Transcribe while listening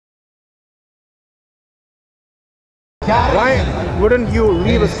Why wouldn't you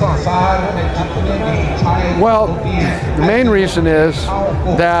leave ISKCON? Well, the main reason is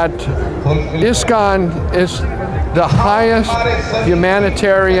that ISKCON is the highest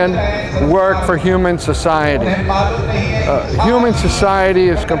humanitarian work for human society. Human society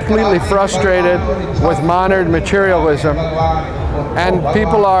is completely frustrated with modern materialism, and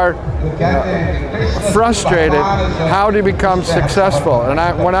people are frustrated how to become successful.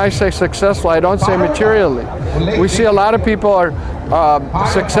 And when I say successful, I don't say materially. We see a lot of people are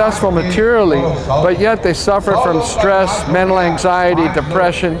successful materially, but yet they suffer from stress, mental anxiety,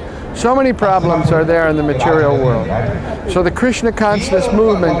 depression. So many problems are there in the material world. So the Krishna consciousness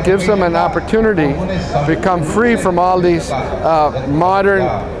movement gives them an opportunity to become free from all these modern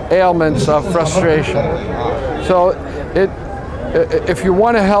ailments of frustration. So if you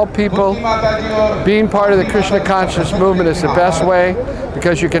want to help people, being part of the Krishna consciousness movement is the best way,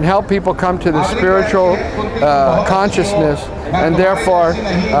 because you can help people come to the spiritual consciousness, and therefore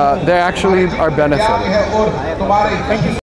they actually are benefiting. Thank you.